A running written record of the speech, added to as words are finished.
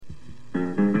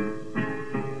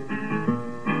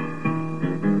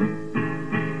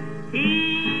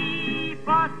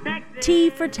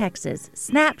T for Texas,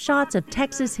 snapshots of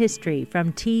Texas history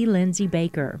from T. Lindsay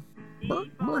Baker.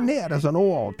 Burnett is an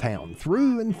oil town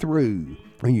through and through.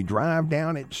 When you drive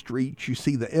down its streets, you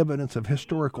see the evidence of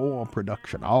historic oil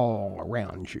production all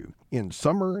around you. In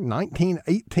summer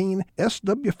 1918,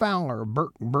 S.W. Fowler of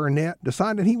Burnett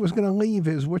decided he was going to leave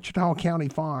his Wichita County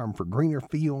farm for greener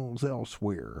fields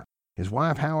elsewhere. His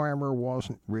wife, however,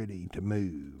 wasn't ready to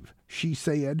move. She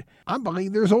said, "I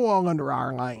believe there's oil under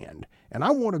our land, and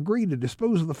I won't agree to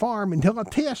dispose of the farm until a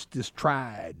test is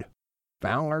tried."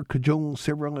 Fowler cajoled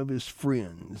several of his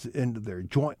friends into their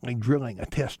jointly drilling a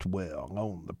test well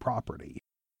on the property.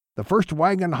 The first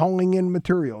wagon hauling in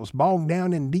materials bogged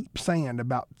down in deep sand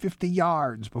about 50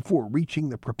 yards before reaching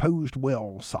the proposed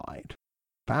well site.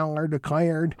 Fowler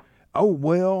declared, "Oh,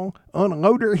 well,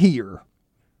 unload her here."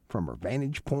 From her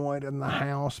vantage point in the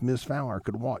house, Miss Fowler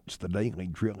could watch the daily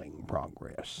drilling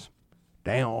progress.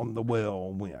 Down the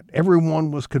well went.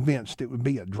 Everyone was convinced it would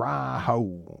be a dry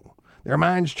hole. Their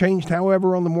minds changed,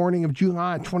 however, on the morning of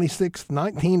July 26,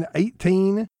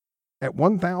 1918. At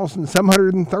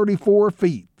 1,734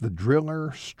 feet, the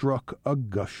driller struck a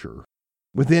gusher.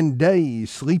 Within days,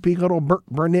 sleepy little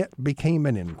Burnett became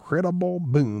an incredible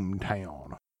boom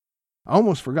town. I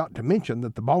almost forgot to mention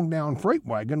that the bogged-down freight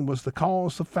wagon was the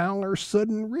cause of Fowler's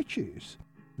sudden riches.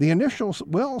 The initial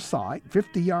well site,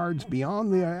 50 yards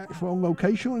beyond the actual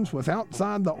locations, was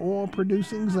outside the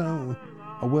oil-producing zone.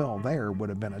 A well there would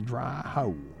have been a dry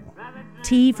hole.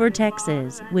 T for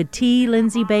Texas with T.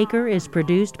 Lindsay Baker is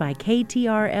produced by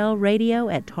KTRL Radio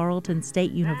at Tarleton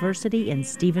State University in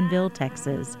Stephenville,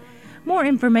 Texas. More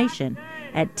information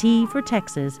at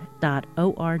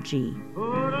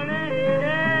tfortexas.org.